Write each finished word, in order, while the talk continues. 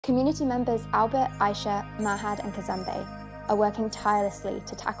Community members Albert, Aisha, Mahad and Kazembe are working tirelessly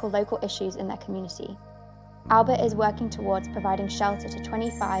to tackle local issues in their community. Albert is working towards providing shelter to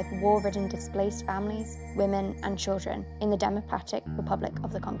 25 war-ridden displaced families, women and children in the Democratic Republic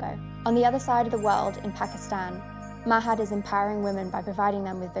of the Congo. On the other side of the world, in Pakistan, Mahad is empowering women by providing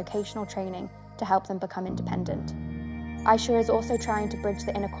them with vocational training to help them become independent. Aisha is also trying to bridge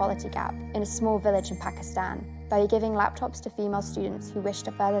the inequality gap in a small village in Pakistan by giving laptops to female students who wish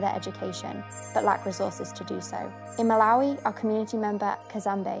to further their education but lack resources to do so. In Malawi, our community member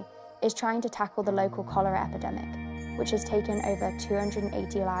Kazembe is trying to tackle the local cholera epidemic, which has taken over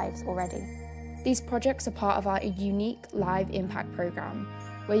 280 lives already. These projects are part of our unique Live Impact programme,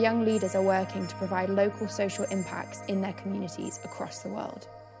 where young leaders are working to provide local social impacts in their communities across the world.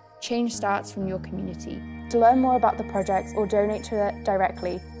 Change starts from your community. To learn more about the projects or donate to it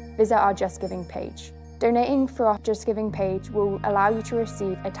directly, visit our Just Giving page. Donating through our Just Giving page will allow you to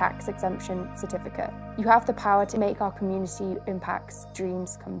receive a tax exemption certificate. You have the power to make our community impacts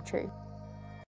dreams come true.